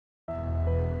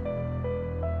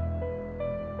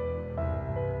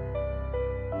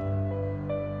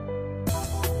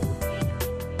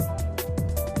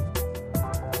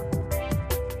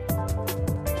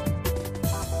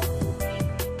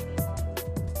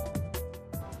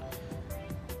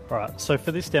Right, so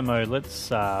for this demo, let's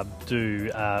do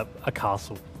a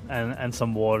castle and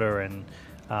some water and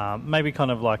maybe kind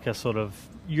of like a sort of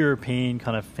European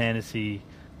kind of fantasy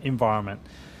environment.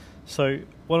 So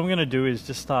what I'm going to do is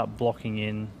just start blocking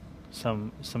in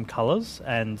some colours,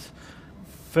 and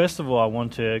first of all I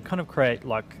want to kind of create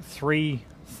like 3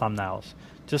 thumbnails,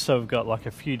 just so I've got like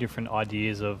a few different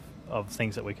ideas of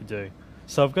things that we could do.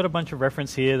 So I've got a bunch of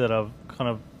reference here that I've kind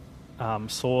of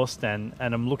sourced and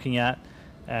I'm looking at,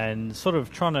 and sort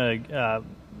of trying to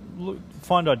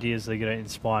find ideas that are going to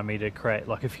inspire me to create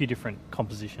like a few different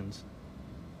compositions.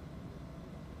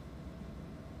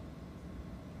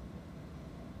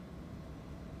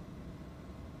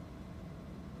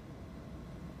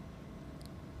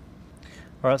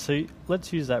 Alright, so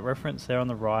let's use that reference there on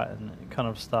the right and kind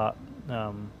of start,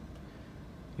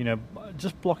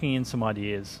 just blocking in some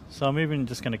ideas. So I'm even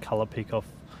just going to colour pick off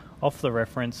the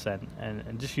reference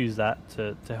and just use that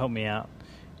to help me out,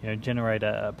 generate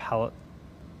a palette.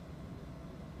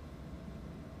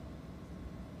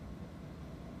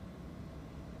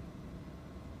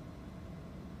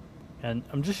 And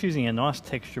I'm just using a nice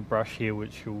texture brush here,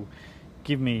 which will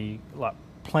give me like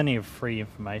plenty of free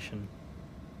information.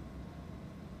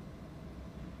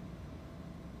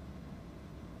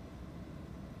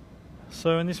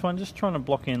 So in this one, just trying to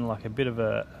block in like a bit of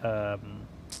a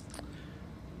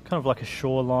kind of like a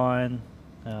shoreline.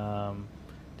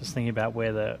 Just thinking about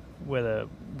where the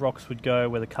rocks would go,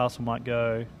 where the castle might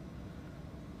go.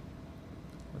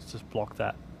 Let's just block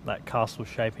that castle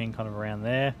shaping kind of around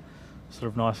there, sort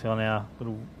of nicely on our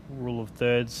little rule of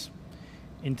thirds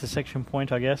intersection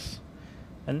point, I guess.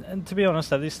 And to be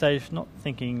honest, at this stage, not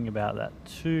thinking about that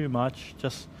too much,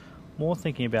 just more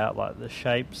thinking about like the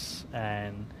shapes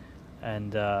and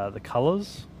the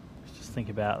colours. Just think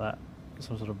about that,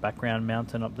 some sort of background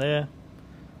mountain up there,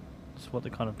 just what the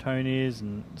kind of tone is,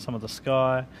 and some of the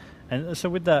sky. And so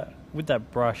with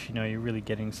that brush, you're really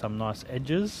getting some nice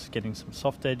edges, getting some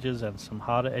soft edges and some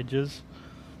harder edges.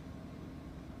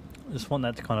 I just want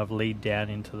that to kind of lead down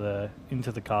into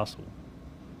the castle.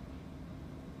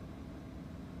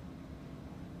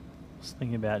 Just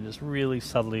thinking about just really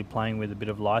subtly playing with a bit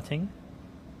of lighting.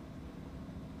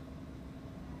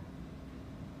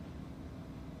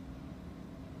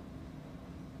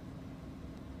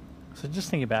 So just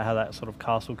think about how that sort of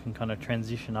castle can kind of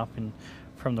transition up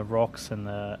from the rocks and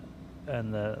the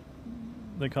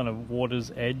kind of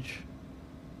water's edge.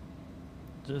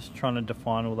 Just trying to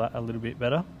define all that a little bit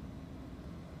better.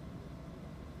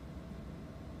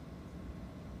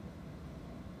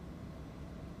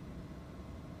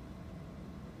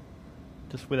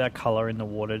 Just with our colour in the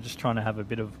water, just trying to have a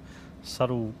bit of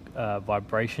subtle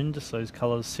vibration, just those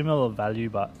colours, similar value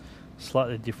but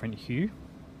slightly different hue.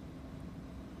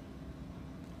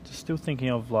 Just still thinking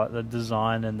of like the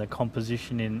design and the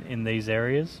composition in these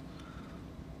areas.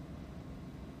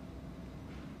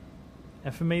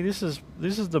 And for me, this is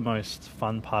the most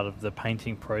fun part of the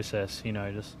painting process,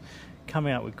 just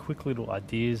coming out with quick little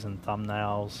ideas and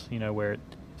thumbnails, where it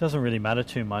doesn't really matter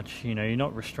too much, you're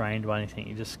not restrained by anything,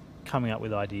 you're just coming up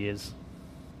with ideas.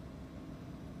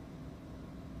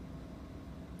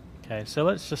 Okay, so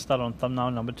let's just start on thumbnail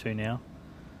number 2 now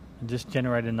and just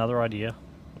generate another idea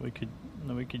that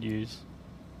we could use.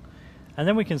 And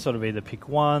then we can sort of either pick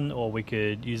one, or we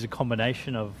could use a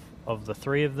combination of the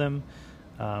 3 of them.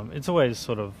 It's always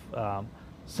sort of,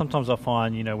 sometimes I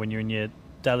find, when you're in your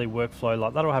daily workflow,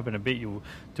 like that'll happen a bit, you'll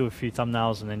do a few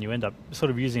thumbnails and then you end up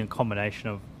sort of using a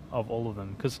combination of all of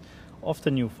them, because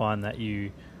often you'll find that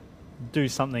you do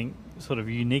something sort of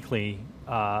uniquely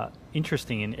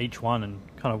interesting in each one and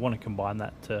kind of want to combine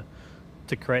that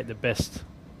to create the best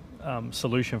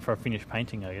solution for a finished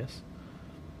painting, I guess.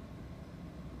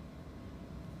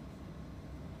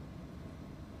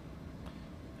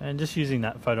 And just using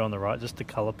that photo on the right just to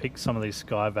colour pick some of these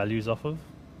sky values off of.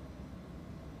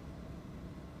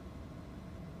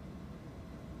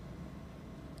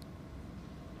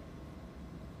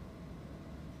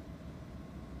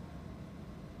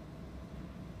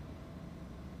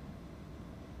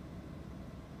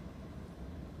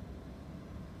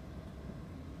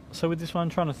 So with this one, I'm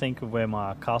trying to think of where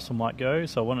my castle might go.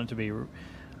 So I want it to be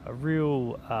a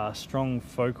real strong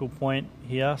focal point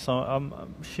here. So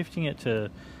I'm shifting it to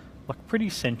like pretty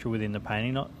central within the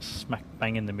painting, not smack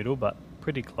bang in the middle, but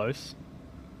pretty close.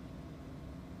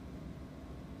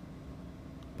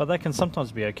 But that can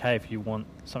sometimes be okay if you want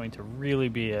something to really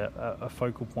be a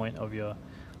focal point of your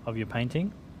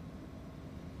painting.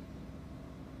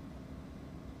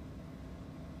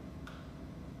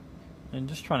 And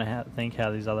just trying to think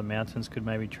how these other mountains could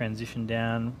maybe transition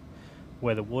down,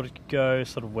 where the water could go,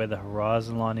 sort of where the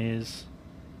horizon line is.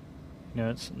 You know,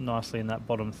 it's nicely in that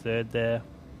bottom third there.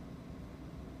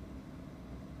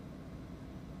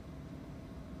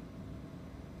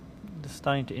 Just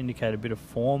starting to indicate a bit of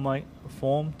form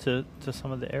to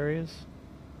some of the areas.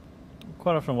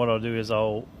 Quite often what I'll do is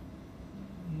I'll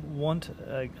want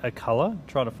a colour,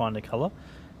 try to find a colour,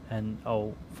 and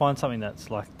I'll find something that's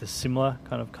like the similar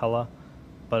kind of colour,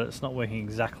 but it's not working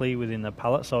exactly within the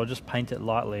palette, so I'll just paint it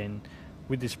lightly. And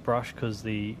with this brush, because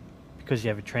you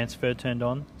have a transfer turned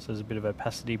on, so there's a bit of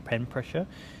opacity pen pressure,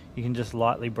 you can just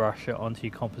lightly brush it onto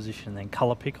your composition and then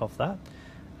colour pick off that,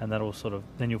 and that'll sort of,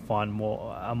 then you'll find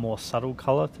a more subtle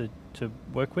colour to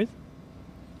work with.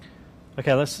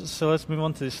 Okay, let's move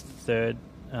on to this third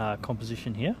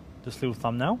composition here, this little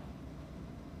thumbnail.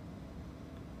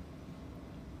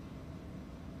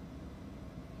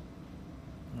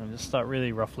 And just start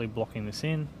really roughly blocking this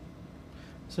in.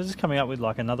 So just coming up with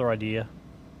like another idea.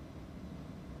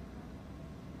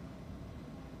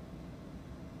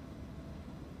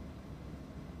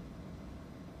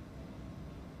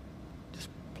 Just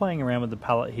playing around with the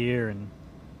palette here, and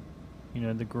you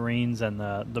know, the greens and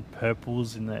the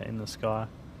purples in the sky.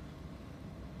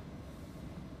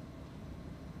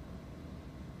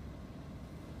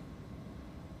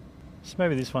 So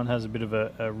maybe this one has a bit of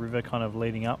a river kind of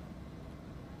leading up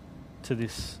to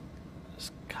this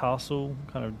castle,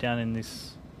 kind of down in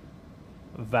this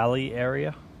valley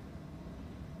area.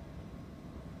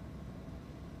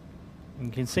 And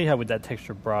you can see how with that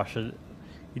texture brush, you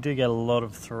do get a lot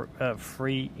of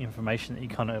free information that you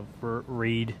kind of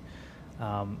read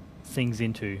things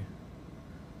into.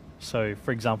 So,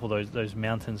 for example, those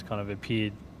mountains kind of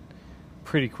appeared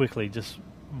pretty quickly just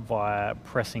via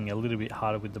pressing a little bit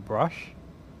harder with the brush.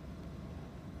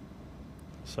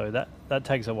 So that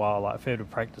takes a while, like a fair bit of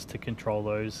practice to control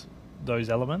those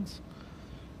elements.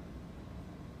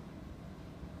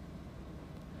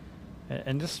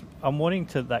 And just, I'm wanting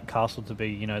that castle to be,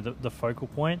 you know, the focal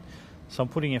point. So I'm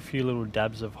putting a few little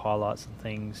dabs of highlights and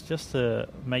things just to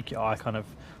make your eye kind of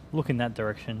look in that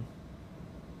direction.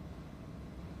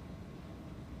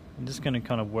 I'm just going to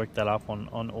kind of work that up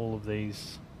on all of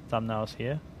these thumbnails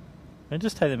here. And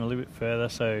just take them a little bit further.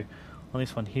 So on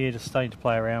this one here, just starting to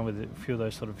play around with a few of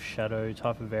those sort of shadow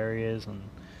type of areas and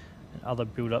other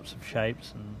build-ups of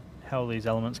shapes, and how these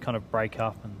elements kind of break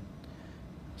up, and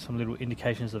some little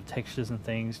indications of textures and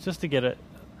things, just to get a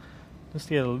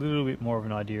little bit more of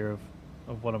an idea of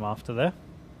what I'm after there.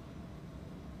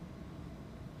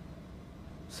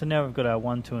 So now we've got our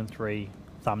 1, 2, and 3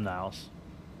 thumbnails.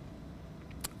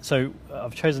 So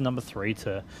I've chosen number 3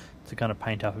 to kind of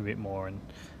paint up a bit more, and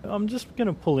I'm just going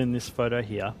to pull in this photo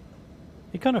here.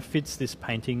 It kind of fits this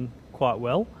painting quite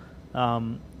well.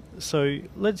 So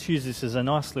let's use this as a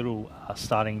nice little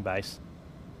starting base.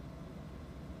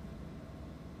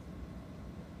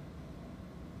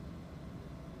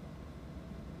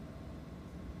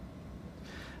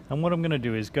 And what I'm going to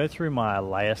do is go through my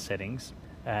layer settings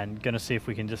and going to see if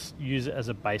we can just use it as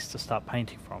a base to start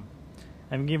painting from,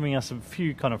 and giving us a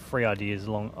few kind of free ideas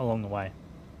along the way.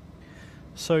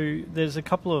 So there's a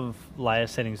couple of layer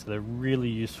settings that are really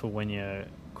useful when you're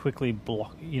quickly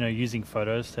using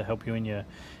photos to help you in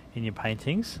your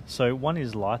paintings. So one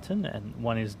is lighten and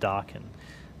one is darken.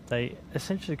 They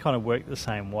essentially kind of work the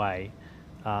same way.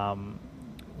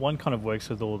 One kind of works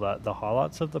with all the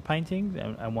highlights of the painting,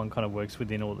 and one kind of works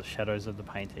within all the shadows of the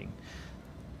painting.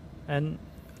 And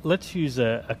let's use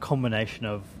a combination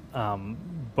of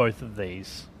both of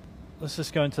these. Let's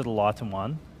just go into the lighten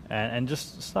one and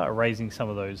just start erasing some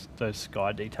of those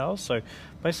sky details. So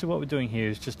basically what we're doing here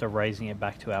is just erasing it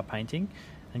back to our painting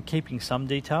and keeping some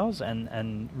details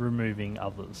and removing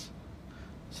others.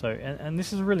 So and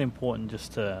this is really important,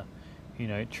 just to, you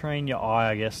know, train your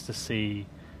eye, I guess, to see,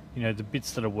 you know, the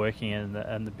bits that are working and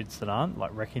the bits that aren't,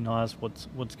 like recognize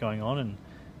what's going on and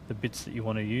the bits that you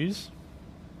want to use.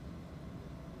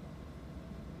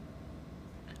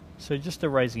 So just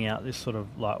erasing out this sort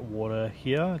of like water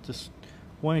here, just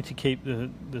wanting to keep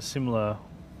the similar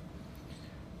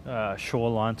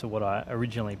shoreline to what I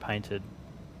originally painted.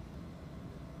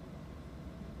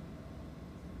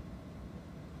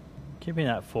 Keeping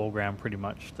that foreground pretty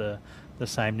much the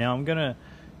same. Now I'm going to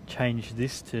change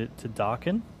this to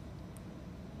darken.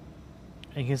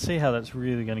 And you can see how that's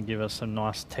really going to give us some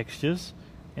nice textures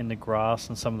in the grass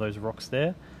and some of those rocks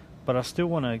there. But I still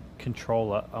want to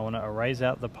control it. I want to erase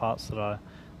out the parts that I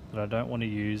don't want to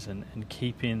use, and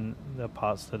keep in the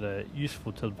parts that are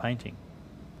useful to the painting.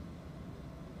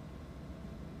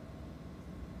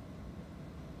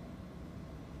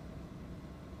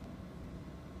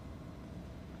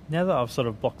 Now that I've sort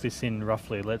of blocked this in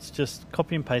roughly, let's just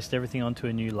copy and paste everything onto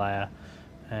a new layer,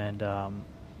 and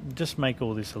just make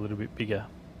all this a little bit bigger.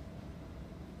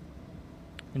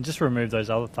 And just remove those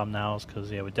other thumbnails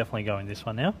because, yeah, we're definitely going this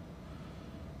one now.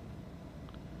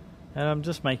 And I'm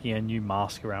just making a new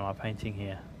mask around my painting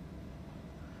here.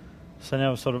 So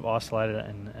now we've sort of isolated it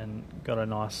and got a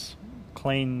nice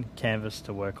clean canvas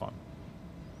to work on.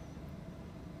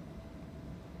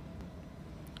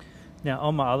 Now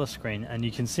on my other screen, and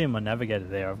you can see in my navigator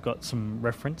there, I've got some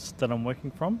reference that I'm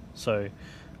working from. So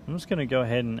I'm just going to go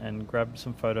ahead and grab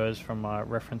some photos from my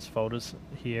reference folders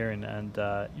here and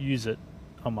use it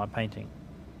on my painting.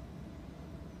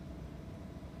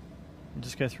 And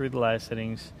just go through the layer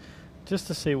settings just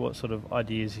to see what sort of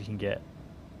ideas you can get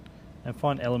and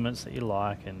find elements that you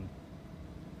like, and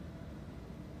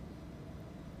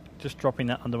just dropping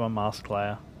that under my mask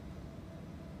layer.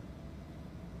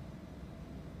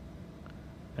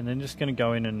 And then just going to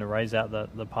go in and erase out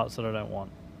the parts that I don't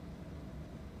want.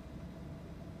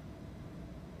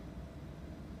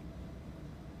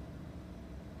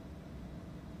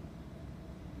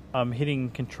 I'm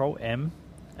hitting Control M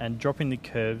and dropping the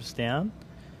curves down,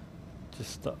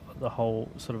 just the whole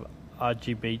sort of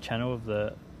RGB channel of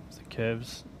the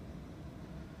curves,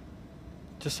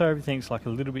 just so everything's like a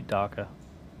little bit darker.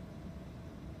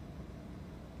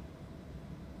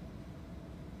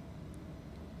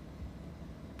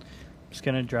 Just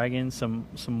going to drag in some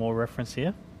more reference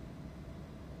here.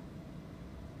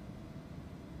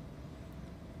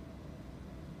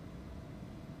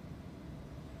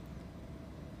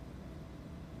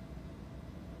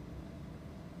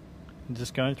 And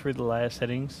just going through the layer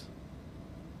settings,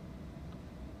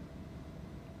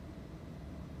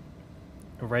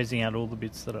 erasing out all the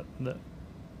bits that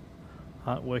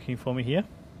aren't working for me here.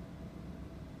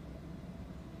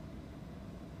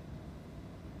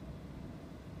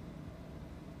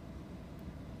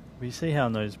 We see how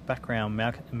in those background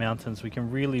mountains we can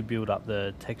really build up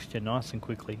the texture nice and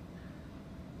quickly.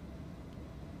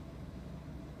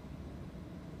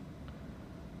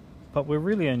 But we're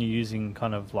really only using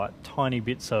kind of like tiny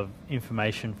bits of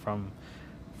information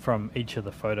from each of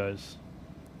the photos.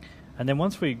 And then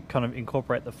once we kind of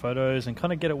incorporate the photos and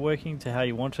kind of get it working to how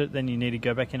you want it, then you need to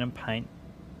go back in and paint.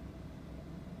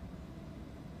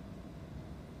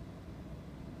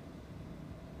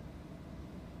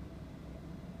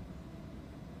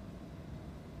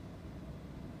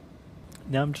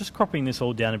 Now I'm just cropping this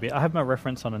all down a bit. I have my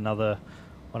reference on another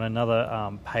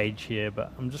page here,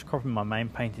 but I'm just cropping my main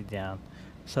painting down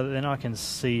so that then I can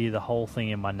see the whole thing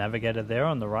in my navigator there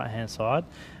on the right hand side.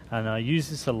 And I use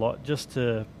this a lot just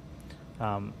to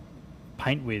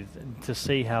paint with, to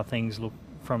see how things look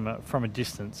from a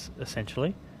distance,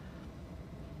 essentially.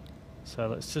 So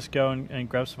let's just go and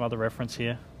grab some other reference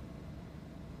here.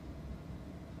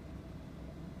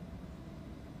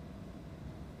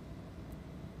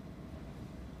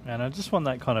 And I just want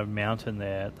that kind of mountain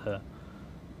there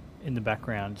in the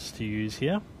background just to use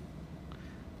here.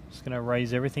 Just going to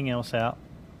erase everything else out.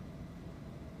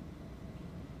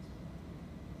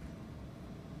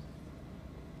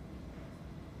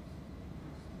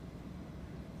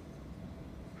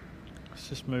 Let's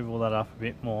just move all that up a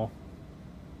bit more.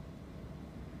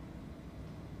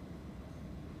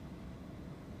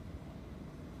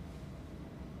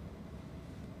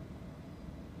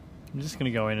 I'm just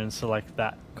going to go in and select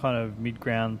that kind of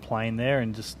mid-ground plane there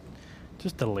and just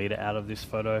delete it out of this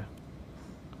photo.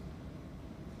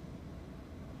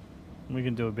 We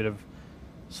can do a bit of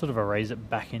sort of erase it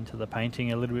back into the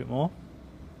painting a little bit more.